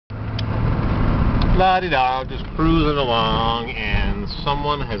La-di-da, just cruising along, and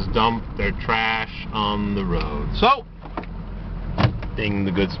someone has dumped their trash on the road. So, ding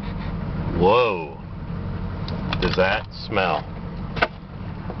the goods. Whoa. Does that smell?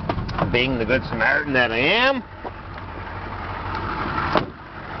 Being the good Samaritan that I am,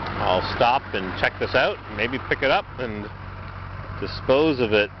 I'll stop and check this out, and maybe pick it up and dispose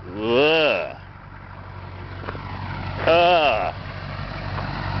of it. Ugh. Ugh.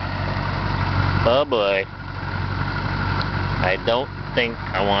 Oh boy. I don't think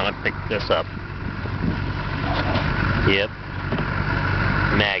I want to pick this up. Yep.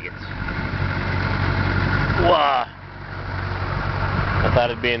 Maggots. Wah. I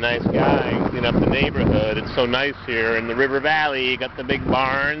thought it'd be a nice guy and clean up the neighborhood. It's so nice here in the river valley. You got the big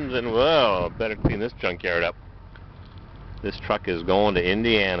barns, and whoa, better clean this junkyard up. This truck is going to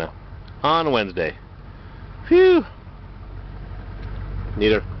Indiana on Wednesday. Phew.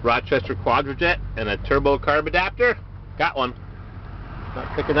 Need a Rochester Quadrajet and a turbo carb adapter? Got one.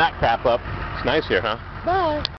 Not picking that crap up. It's nice here, huh? Bye.